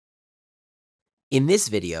In this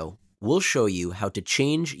video, we'll show you how to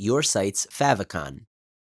change your site's favicon.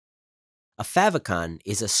 A favicon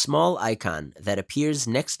is a small icon that appears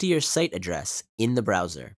next to your site address in the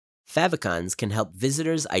browser. Favicons can help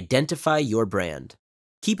visitors identify your brand.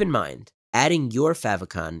 Keep in mind, adding your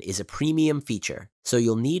favicon is a premium feature, so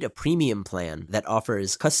you'll need a premium plan that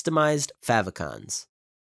offers customized favicons.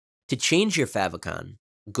 To change your favicon,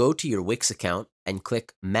 go to your Wix account and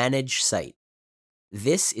click Manage Site.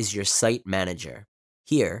 This is your site manager.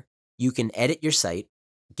 Here, you can edit your site,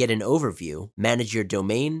 get an overview, manage your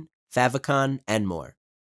domain, favicon, and more.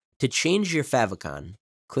 To change your favicon,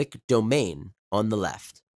 click Domain on the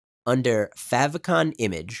left. Under Favicon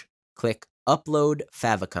Image, click Upload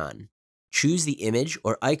Favicon. Choose the image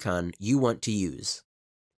or icon you want to use.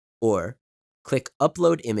 Or, click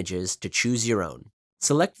Upload Images to choose your own.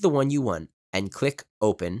 Select the one you want and click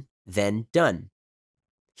Open, then Done.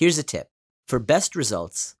 Here's a tip. For best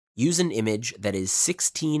results, use an image that is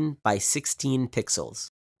 16 by 16 pixels.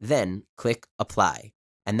 Then click Apply.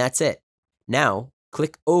 And that's it. Now,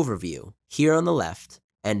 click Overview here on the left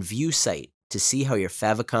and View Site to see how your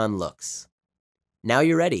favicon looks. Now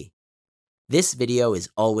you're ready. This video is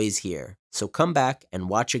always here, so come back and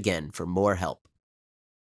watch again for more help.